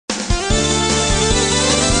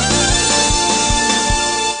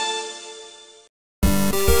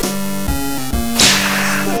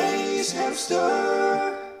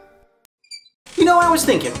was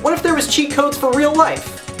thinking, what if there was cheat codes for real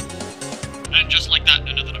life? And just like that, in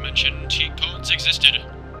another dimension, cheat codes existed.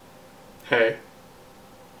 Hey.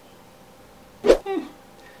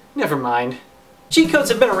 Never mind. Cheat codes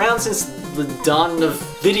have been around since the dawn of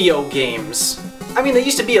video games. I mean, they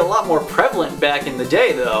used to be a lot more prevalent back in the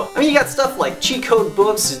day, though. I mean, you got stuff like cheat code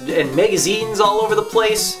books and magazines all over the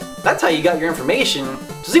place. That's how you got your information.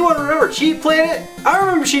 Does anyone remember Cheat Planet? I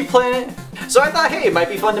remember Cheat Planet. So I thought, hey, it might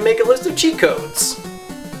be fun to make a list of cheat codes.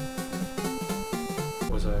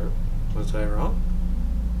 Was I wrong?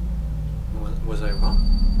 Was I wrong?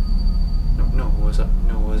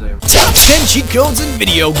 Was I wrong? Top 10 cheat codes in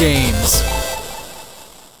video games.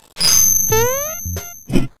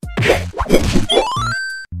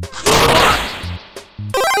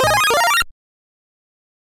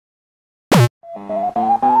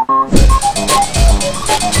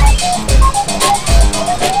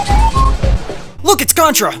 Look, it's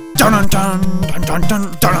Contra! Dun dun dun dun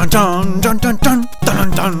dun dun dun dun dun dun dun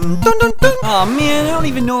dun dun dun dun. Aw man, I don't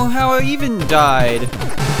even know how I even died.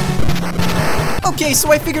 Okay,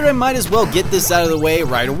 so I figured I might as well get this out of the way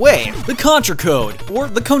right away. The Contra code, or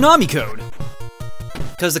the Konami code.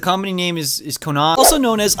 Because the company name is Konami, also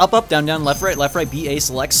known as up, up, down, down, left, right, BA,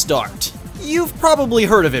 select, start. You've probably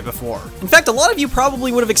heard of it before. In fact, a lot of you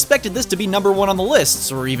probably would have expected this to be number 1 on the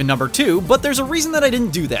lists, or even number 2, but there's a reason that I didn't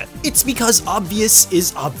do that. It's because obvious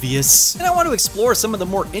is obvious. And I want to explore some of the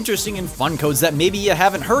more interesting and fun codes that maybe you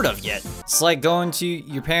haven't heard of yet. It's like going to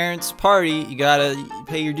your parents' party, you gotta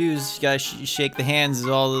pay your dues, you gotta shake the hands of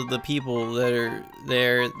all of the people that are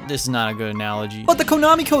there. This is not a good analogy. But the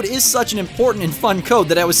Konami code is such an important and fun code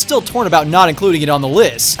that I was still torn about not including it on the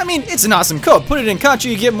list. I mean, it's an awesome code. Put it in Contra,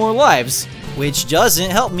 you get more lives. Which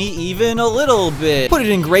doesn't help me even a little bit. Put it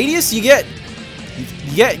in Gradius, you get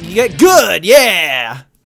good, yeah!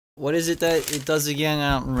 What is it that it does again?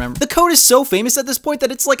 I don't remember. The code is so famous at this point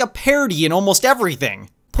that it's like a parody in almost everything.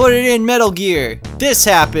 Put it in Metal Gear. This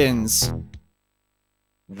happens.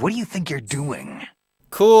 What do you think you're doing?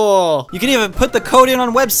 Cool. You can even put the code in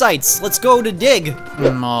on websites. Let's go to dig.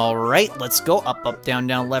 Alright, let's go up, up, down,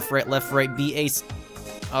 down, left, right, BA.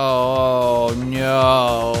 Oh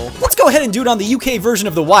no. Let's go ahead and do it on the UK version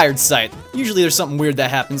of the Wired site. Usually there's something weird that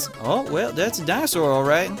happens. Oh, well, that's a dinosaur,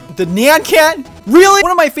 alright. The Nyan Cat? Really?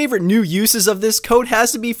 One of my favorite new uses of this code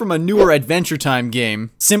has to be from a newer Adventure Time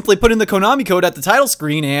game. Simply put in the Konami code at the title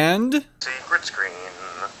screen and... Secret screen.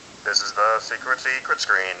 This is the secret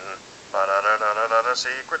screen. Ba-da-da-da-da-da,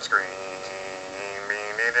 secret screen.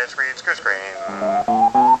 Secret screen.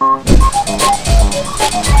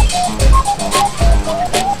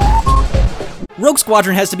 Rogue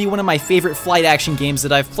Squadron has to be one of my favorite flight action games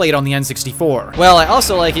that I've played on the N64. Well, I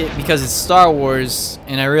also like it because it's Star Wars,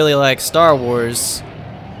 and I really like Star Wars,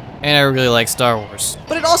 and I really like Star Wars.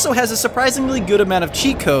 But it also has a surprisingly good amount of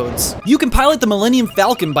cheat codes. You can pilot the Millennium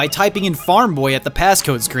Falcon by typing in Farm Boy at the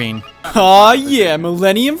passcode screen. Aw yeah,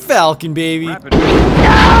 Millennium Falcon, baby.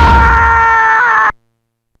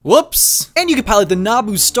 Whoops! And you can pilot the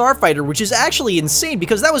Naboo Starfighter, which is actually insane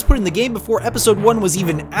because that was put in the game before Episode 1 was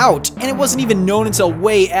even out, and it wasn't even known until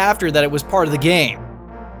way after that it was part of the game.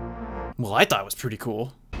 Well, I thought it was pretty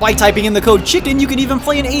cool. By typing in the code chicken, you can even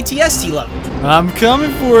play an ATST level. I'm coming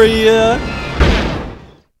for ya!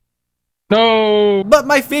 No! But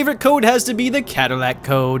my favorite code has to be the Cadillac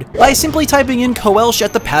code. By simply typing in Coelch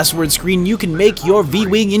at the password screen, you can make your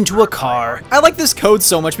V-Wing into a car. I like this code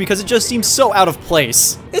so much because it just seems so out of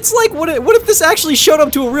place. It's like, what if this actually showed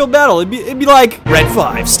up to a real battle? It'd be like, Red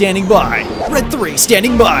 5, standing by. Red 3,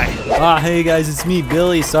 standing by. Ah, hey guys, it's me,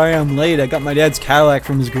 Billy. Sorry I'm late. I got my dad's Cadillac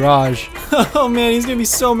from his garage. Oh man, he's gonna be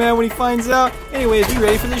so mad when he finds out. Anyways, are you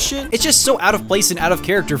ready for this shit? It's just so out of place and out of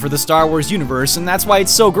character for the Star Wars universe, and that's why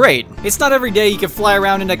it's so great. It's not every day you can fly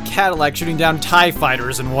around in a Cadillac shooting down TIE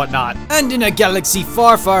fighters and whatnot. And in a galaxy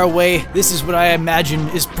far, far away, this is what I imagine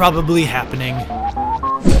is probably happening.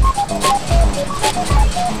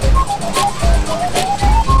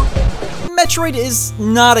 Metroid is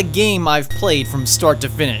not a game I've played from start to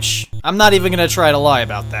finish. I'm not even gonna try to lie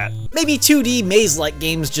about that. Maybe 2D maze-like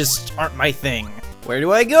games just aren't my thing. Where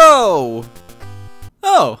do I go?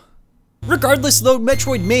 Oh. Regardless though,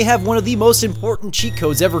 Metroid may have one of the most important cheat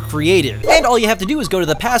codes ever created. And all you have to do is go to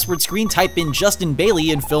the password screen, type in Justin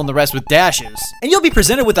Bailey, and fill in the rest with dashes. And you'll be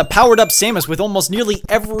presented with a powered up Samus with almost nearly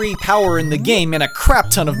every power in the game and a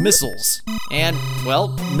crap ton of missiles. And, well,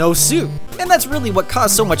 no suit. And that's really what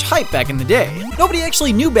caused so much hype back in the day. Nobody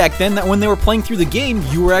actually knew back then that when they were playing through the game,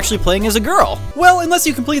 you were actually playing as a girl. Well, unless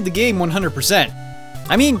you completed the game 100%.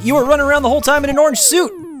 I mean, you were running around the whole time in an orange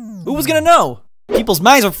suit. Who was gonna know? People's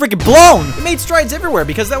minds are freaking blown! It made strides everywhere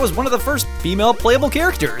because that was one of the first female playable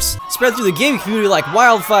characters. Spread through the gaming community like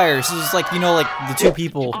wildfire. So it's like, you know, like the two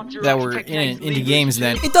people that were into games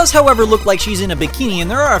then. It does, however, look like she's in a bikini,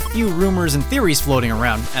 and there are a few rumors and theories floating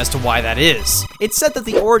around as to why that is. It's said that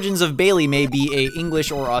the origins of Bailey may be a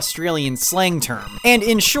English or Australian slang term, and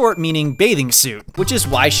in short meaning bathing suit, which is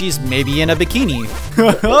why she's maybe in a bikini.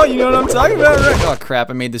 Oh, you know what I'm talking about, right? Oh crap,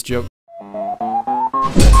 I made this joke.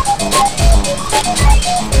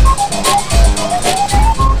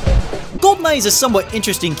 GoldenEye is a somewhat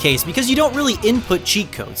interesting case because you don't really input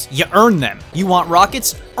cheat codes, you earn them. You want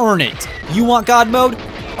rockets? Earn it. You want God mode?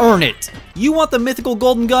 Earn it. You want the mythical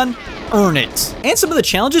golden gun? Earn it. And some of the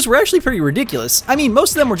challenges were actually pretty ridiculous. I mean,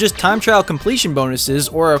 most of them were just time trial completion bonuses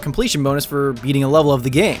or a completion bonus for beating a level of the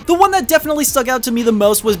game. The one that definitely stuck out to me the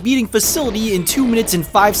most was beating Facility in 2 minutes and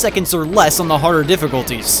 5 seconds or less on the harder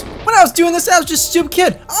difficulties. When I was doing this, I was just a stupid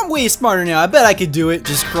kid. I'm way smarter now, I bet I could do it.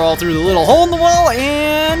 Just crawl through the little hole in the wall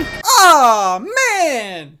and... Aw,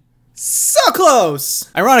 man! So close!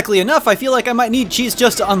 Ironically enough, I feel like I might need cheats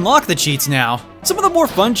just to unlock the cheats now. Some of the more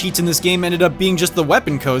fun cheats in this game ended up being just the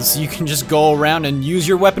weapon codes, so you can just go around and use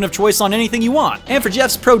your weapon of choice on anything you want. And for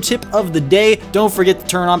Jeff's pro tip of the day, don't forget to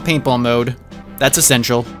turn on paintball mode. That's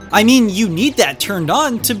essential. I mean, you need that turned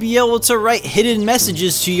on to be able to write hidden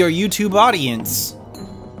messages to your YouTube audience.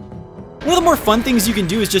 One of the more fun things you can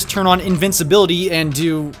do is just turn on invincibility and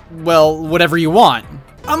do, well, whatever you want.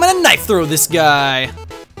 I'm gonna knife throw this guy.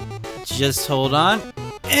 Just hold on,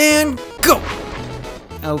 and go!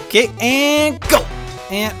 Okay, and go!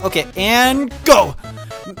 And, okay, and go!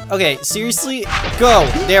 Okay, seriously? Go!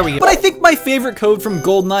 There we go. But I think my favorite code from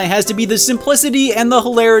GoldenEye has to be the simplicity and the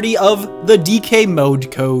hilarity of the DK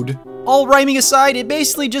mode code. All rhyming aside, it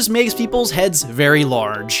basically just makes people's heads very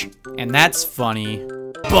large. And that's funny.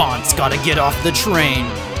 Bond's gotta get off the train.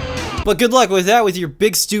 But good luck with that with your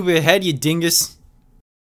big stupid head, you dingus.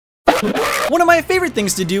 One of my favorite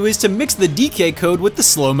things to do is to mix the DK code with the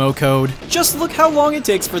slow-mo code. Just look how long it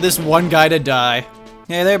takes for this one guy to die.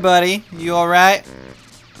 Hey there, buddy. You alright?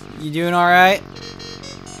 You doing alright?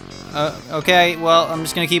 Okay, well, I'm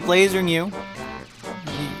just gonna keep lasering you.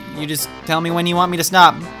 You just tell me when you want me to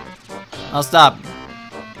stop. I'll stop.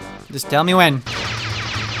 Just tell me when.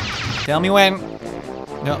 Tell me when.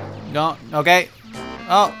 No, don't, okay.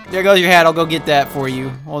 Oh, there goes your hat. I'll go get that for you.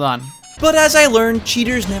 Hold on. But as I learned,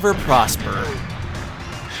 cheaters never prosper.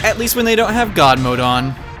 At least when they don't have God mode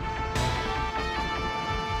on.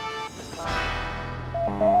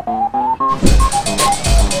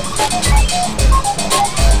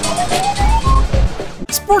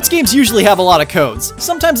 Sports games usually have a lot of codes.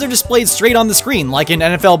 Sometimes they're displayed straight on the screen, like in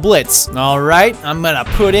NFL Blitz. Alright, I'm gonna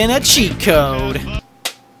put in a cheat code.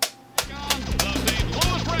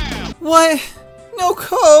 What? No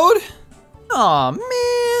code? Aw,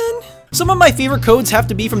 man. Some of my favorite codes have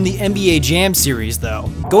to be from the NBA Jam series,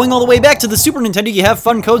 though. Going all the way back to the Super Nintendo, you have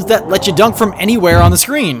fun codes that let you dunk from anywhere on the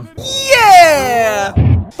screen. Yeah!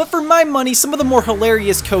 But for my money, some of the more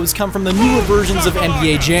hilarious codes come from the newer versions of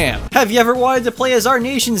NBA Jam. Have you ever wanted to play as our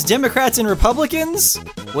nation's Democrats and Republicans?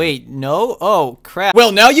 Wait, no? Oh, crap.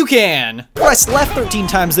 Well, now you can! Press left 13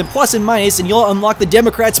 times, then plus and minus, and you'll unlock the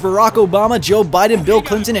Democrats Barack Obama, Joe Biden, Bill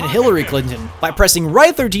Clinton, and Hillary Clinton. By pressing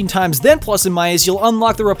right 13 times, then plus and minus, you'll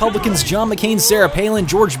unlock the Republicans John McCain, Sarah Palin,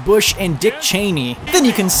 George Bush, and Dick Cheney. Then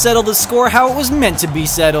you can settle the score how it was meant to be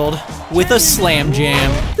settled, with a slam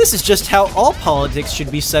jam. This is just how all politics should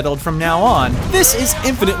be settled from now on. This is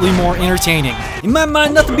infinitely more entertaining. In my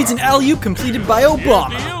mind, nothing beats an alley-oop completed by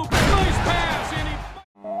Obama.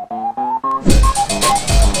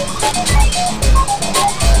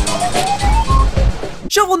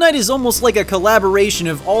 Shovel Knight is almost like a collaboration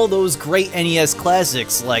of all those great NES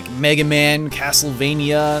classics like Mega Man,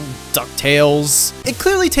 Castlevania, DuckTales. It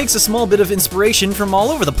clearly takes a small bit of inspiration from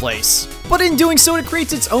all over the place. But in doing so, it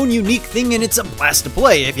creates its own unique thing, and it's a blast to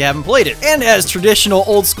play if you haven't played it. And as traditional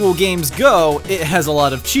old school games go, it has a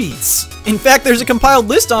lot of cheats. In fact, there's a compiled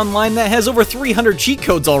list online that has over 300 cheat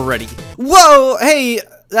codes already. Whoa, hey,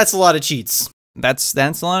 that's a lot of cheats. That's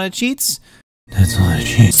a lot of cheats? That's a lot of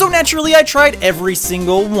cheats. So naturally, I tried every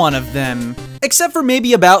single one of them, except for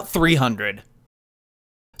maybe about 300.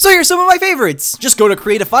 So here's some of my favorites. Just go to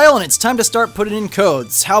create a file and it's time to start putting in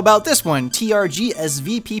codes. How about this one?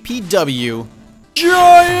 TRGSVPPW.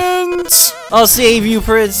 Giant! I'll save you,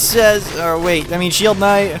 princess. Or wait, I mean Shield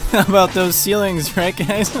Knight. How about those ceilings, right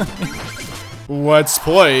guys? Let's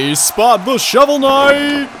play Spot the Shovel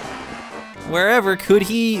Knight! Wherever could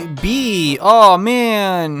he be? Oh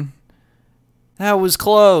man. That was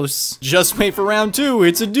close. Just wait for round 2,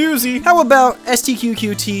 it's a doozy. How about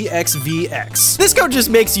STQQTXVX? This code just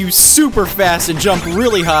makes you super fast and jump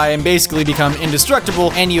really high and basically become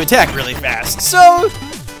indestructible, and you attack really fast. So,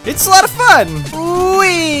 it's a lot of fun.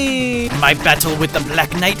 Whee! My battle with the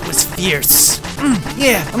Black Knight was fierce.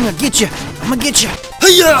 Yeah, I'm gonna get you. I'm gonna get you.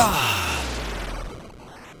 Hiya!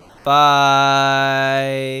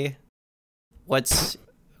 Bye. What's...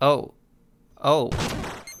 Oh.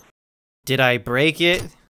 Did I break it?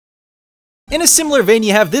 In a similar vein,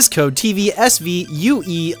 you have this code,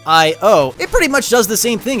 TVSVUEIO. It pretty much does the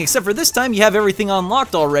same thing, except for this time you have everything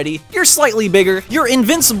unlocked already. You're slightly bigger, you're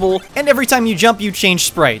invincible, and every time you jump, you change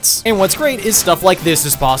sprites. And what's great is stuff like this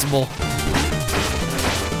is possible.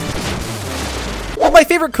 But my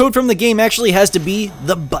favorite code from the game actually has to be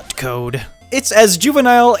the butt code. It's as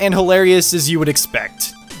juvenile and hilarious as you would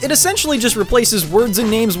expect. It essentially just replaces words and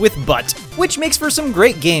names with butt, which makes for some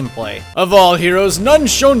great gameplay. Of all heroes, none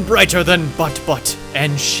shone brighter than Butt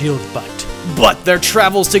and Shield Butt. But their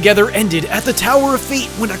travels together ended at the Tower of Fate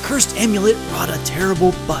when a cursed amulet wrought a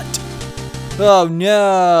terrible butt. Oh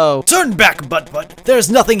no. Turn back, Butt. There's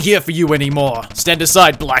nothing here for you anymore. Stand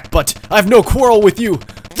aside, Black Butt. I've no quarrel with you.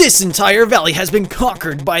 This entire valley has been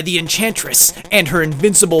conquered by the Enchantress and her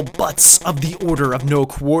invincible butts of the Order of No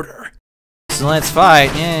Quarter. So let's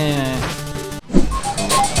fight, yeah.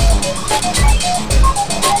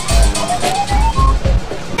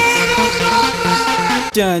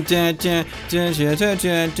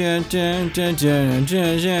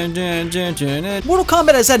 Mortal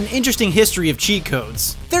Kombat has had an interesting history of cheat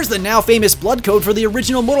codes. There's the now famous blood code for the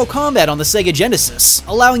original Mortal Kombat on the Sega Genesis,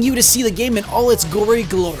 allowing you to see the game in all its gory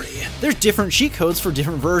glory. There's different cheat codes for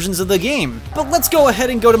different versions of the game. But let's go ahead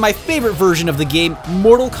and go to my favorite version of the game,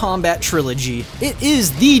 Mortal Kombat Trilogy. It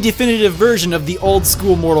is the definitive version of the old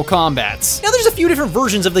school Mortal Kombats. Now there's a few different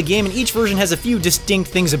versions of the game and each version has a few distinct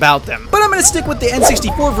things about them. But I'm gonna stick with the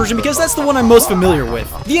N64 version because that's the one I'm most familiar with.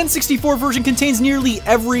 The N64 version contains nearly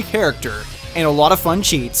every character, and a lot of fun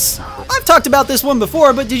cheats. I've talked about this one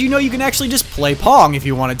before, but did you know you can actually just play Pong if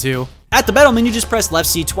you wanted to? At the battle menu, just press left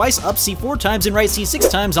C twice, up C 4 times, and right C 6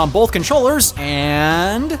 times on both controllers,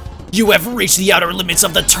 and... You have reached the outer limits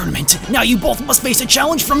of the tournament. Now you both must face a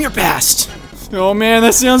challenge from your past. Oh man,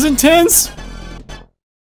 that sounds intense.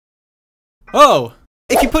 Oh.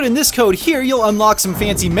 If you put in this code here, you'll unlock some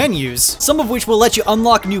fancy menus, some of which will let you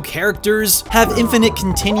unlock new characters, have infinite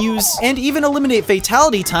continues, and even eliminate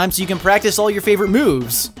fatality time so you can practice all your favorite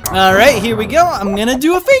moves. Alright, here we go. I'm gonna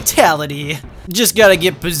do a fatality. Just gotta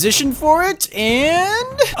get positioned for it,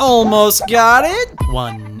 and... almost got it.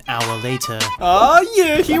 1 hour later. Oh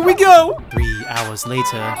yeah, here we go. 3 hours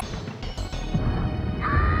later.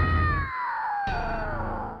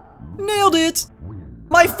 Nailed it!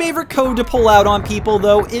 My favorite code to pull out on people,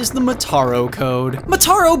 though, is the Motaro code.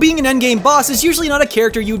 Motaro, being an endgame boss, is usually not a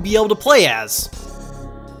character you would be able to play as.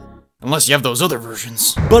 Unless you have those other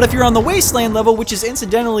versions. But if you're on the Wasteland level, which is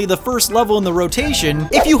incidentally the first level in the rotation,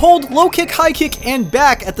 if you hold low kick, high kick, and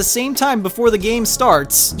back at the same time before the game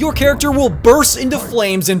starts, your character will burst into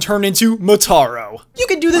flames and turn into Motaro. You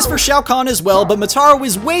can do this for Shao Kahn as well, but Motaro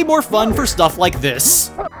is way more fun for stuff like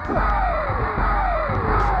this.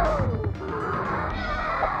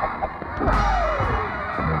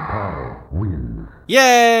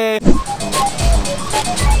 Yay!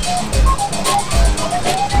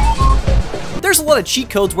 There's a lot of cheat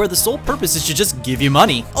codes where the sole purpose is to just give you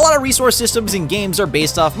money. A lot of resource systems in games are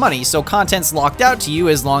based off money, so content's locked out to you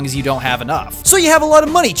as long as you don't have enough. So you have a lot of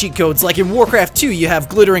money cheat codes, like in Warcraft 2 you have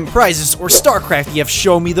glittering prizes, or StarCraft you have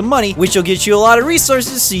show me the money, which will get you a lot of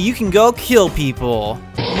resources so you can go kill people.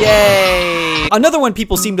 Yay! Another one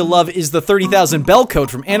people seem to love is the 30,000 bell code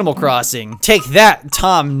from Animal Crossing. Take that,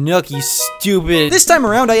 Tom Nook, you stupid. This time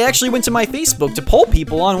around, I actually went to my Facebook to poll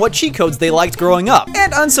people on what cheat codes they liked growing up.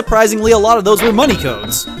 And unsurprisingly, a lot of those were money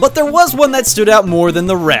codes. But there was one that stood out more than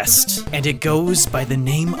the rest. And it goes by the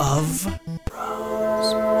name of...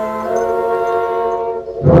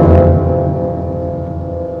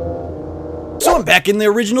 So I'm back in the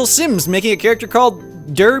original Sims, making a character called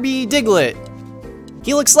Derby Diglett.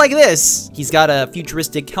 He looks like this. He's got a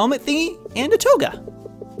futuristic helmet thingy and a toga.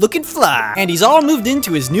 Looking fly. And he's all moved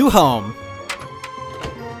into his new home.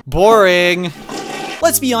 Boring.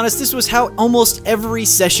 Let's be honest, this was how almost every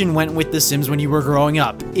session went with The Sims when you were growing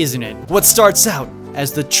up, isn't it? What starts out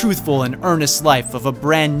as the truthful and earnest life of a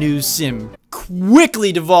brand new Sim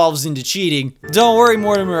quickly devolves into cheating. Don't worry,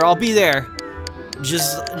 Mortimer, I'll be there.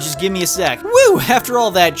 Just give me a sec. Woo! After all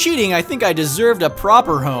that cheating, I think I deserved a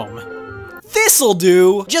proper home. This'll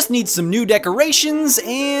do! Just need some new decorations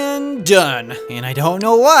and done. And I don't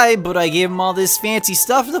know why, but I gave him all this fancy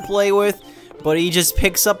stuff to play with. but he just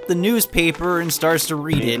picks up the newspaper and starts to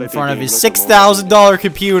read it in front of his $6,000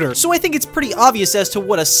 computer. So I think it's pretty obvious as to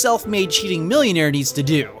what a self-made cheating millionaire needs to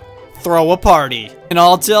do. Throw a party. And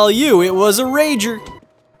I'll tell you, it was a rager.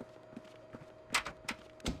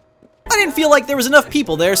 I didn't feel like there was enough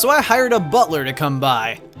people there, so I hired a butler to come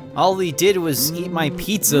by. All he did was eat my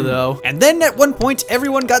pizza though. And then at one point,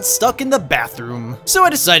 everyone got stuck in the bathroom. So I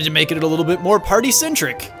decided to make it a little bit more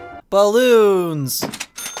party-centric. Balloons.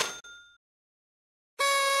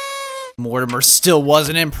 Mortimer still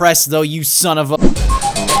wasn't impressed though, you son of a...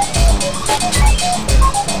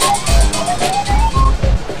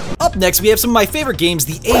 Up next, we have some of my favorite games,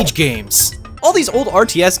 the Age games. All these old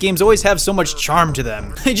RTS games always have so much charm to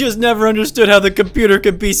them. I just never understood how the computer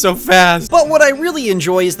could be so fast. But what I really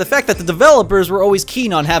enjoy is the fact that the developers were always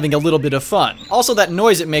keen on having a little bit of fun. Also that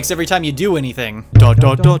noise it makes every time you do anything.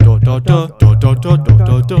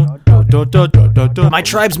 My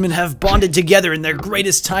tribesmen have bonded together in their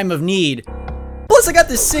greatest time of need. Plus I got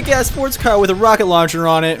this sick-ass sports car with a rocket launcher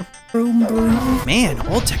on it. Man,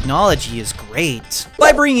 old technology is great.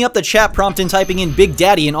 By bringing up the chat prompt and typing in Big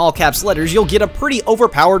Daddy in all caps letters, you'll get a pretty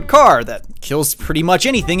overpowered car that kills pretty much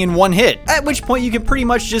anything in one hit. At which point you can pretty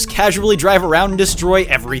much just casually drive around and destroy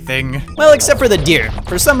everything. Well, except for the deer.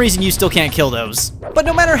 For some reason you still can't kill those. But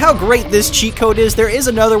no matter how great this cheat code is, there is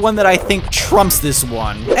another one that I think trumps this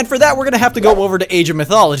one. And for that, we're gonna have to go over to Age of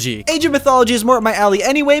Mythology. Age of Mythology is more up my alley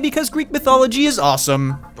anyway because Greek mythology is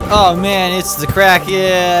awesome. Oh man, it's the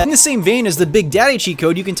Kraken. In the same vein as the Big Daddy cheat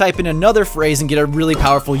code, you can type in another phrase and get a really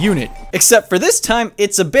powerful unit. Except for this time,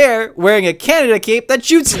 it's a bear wearing a Canada cape that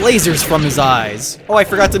shoots lasers from his eyes. Oh, I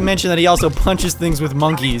forgot to mention that he also punches things with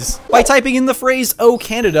monkeys. By typing in the phrase, "Oh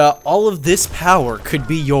Canada, all of this power could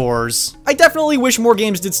be yours." I definitely wish more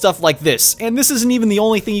games did stuff like this, and this isn't even the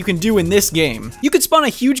only thing you can do in this game. You could spawn a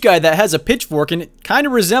huge guy that has a pitchfork and it kind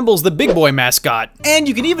of resembles the Big Boy mascot. And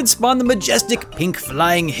you can even spawn the majestic pink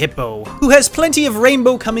flying hippo, who has plenty of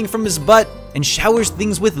rainbow coming from his butt and showers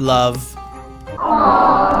things with love.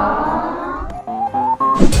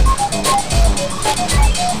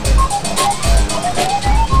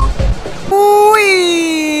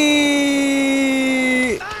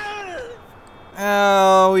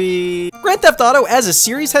 Grand Theft Auto as a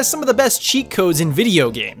series has some of the best cheat codes in video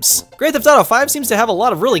games. Grand Theft Auto 5 seems to have a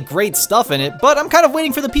lot of really great stuff in it, but I'm kind of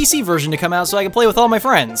waiting for the PC version to come out so I can play with all my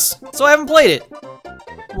friends. So I haven't played it.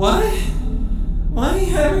 What? Why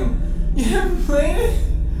you haven't played it?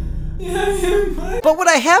 But what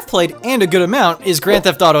I have played, and a good amount, is Grand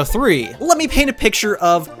Theft Auto 3. Let me paint a picture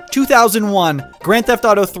of 2001 Grand Theft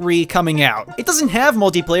Auto 3 coming out. It doesn't have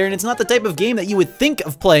multiplayer, and it's not the type of game that you would think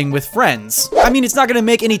of playing with friends. I mean, it's not gonna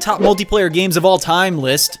make any top multiplayer games of all time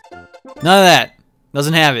list. None of that.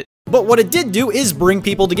 Doesn't have it. But what it did do is bring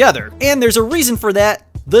people together. And there's a reason for that.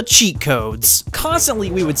 The cheat codes. Constantly,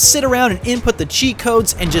 we would sit around and input the cheat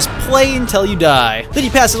codes and just play until you die. Then you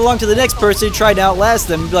pass it along to the next person to try to outlast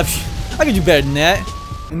them and be like, I can do better than that.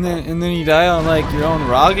 And then you die on like your own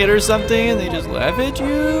rocket or something and they just laugh at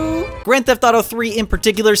you. Grand Theft Auto 3 in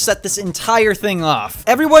particular set this entire thing off.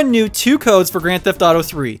 Everyone knew two codes for Grand Theft Auto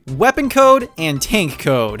 3, weapon code and tank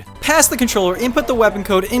code. Pass the controller, input the weapon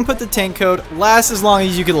code, input the tank code, last as long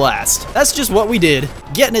as you could last. That's just what we did.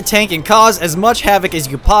 Get in a tank and cause as much havoc as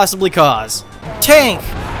you could possibly cause. Tank!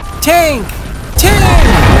 Tank!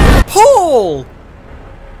 Tank! Pull!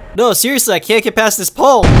 No, seriously, I can't get past this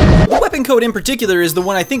pole. The weapon code in particular is the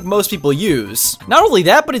one I think most people use. Not only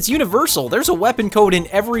that, but it's universal. There's a weapon code in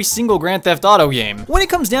every single Grand Theft Auto game. When it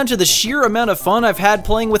comes down to the sheer amount of fun I've had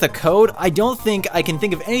playing with a code, I don't think I can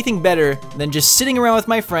think of anything better than just sitting around with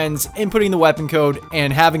my friends, inputting the weapon code,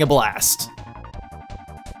 and having a blast.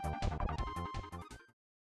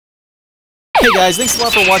 Hey guys, thanks a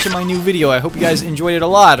lot for watching my new video. I hope you guys enjoyed it a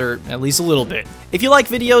lot, or at least a little bit. If you like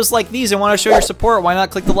videos like these and want to show your support, why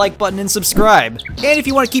not click the like button and subscribe? And if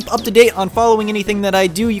you want to keep up to date on following anything that I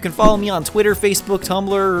do, you can follow me on Twitter, Facebook,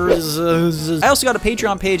 Tumblr. I also got a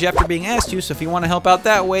Patreon page after being asked to, so if you want to help out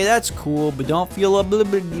that way, that's cool, but don't feel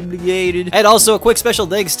obligated. And also a quick special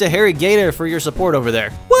thanks to Harry Gator for your support over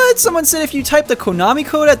there. What? Someone said if you type the Konami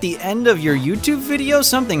code at the end of your YouTube video,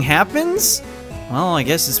 something happens? Well, I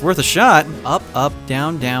guess it's worth a shot. Up, up,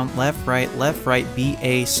 down, down, left, right,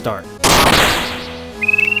 BA, start.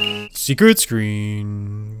 Secret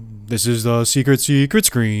screen. This is the secret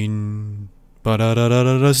screen.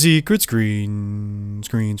 Ba-da-da-da-da-da, secret screen.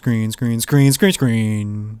 Screen.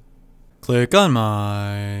 Click on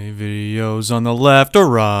my videos on the left or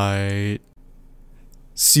right.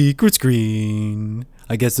 Secret screen.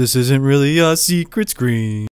 I guess this isn't really a secret screen.